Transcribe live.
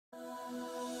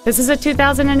This is a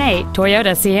 2008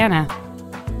 Toyota Sienna.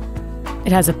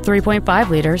 It has a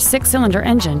 3.5-liter six-cylinder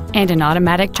engine and an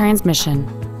automatic transmission.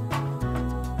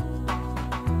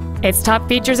 Its top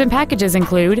features and packages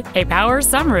include a power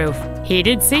sunroof,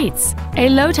 heated seats, a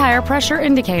low tire pressure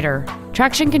indicator,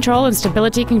 traction control and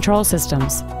stability control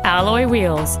systems, alloy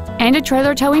wheels, and a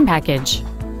trailer towing package.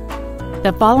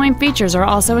 The following features are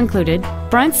also included: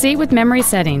 front seat with memory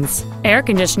settings, air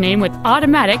conditioning with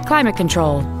automatic climate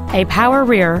control, a power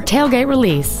rear tailgate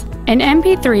release, an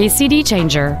MP3 CD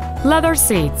changer, leather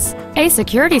seats, a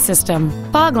security system,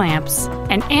 fog lamps,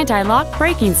 an anti-lock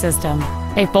braking system,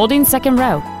 a folding second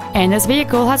row, and this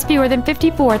vehicle has fewer than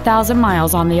 54,000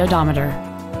 miles on the odometer.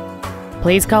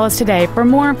 Please call us today for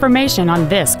more information on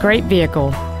this great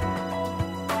vehicle.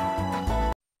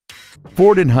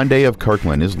 Ford and Hyundai of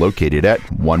Kirkland is located at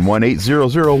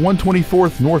 11800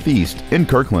 124th Northeast in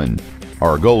Kirkland.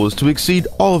 Our goal is to exceed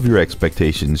all of your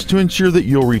expectations to ensure that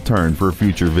you'll return for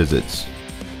future visits.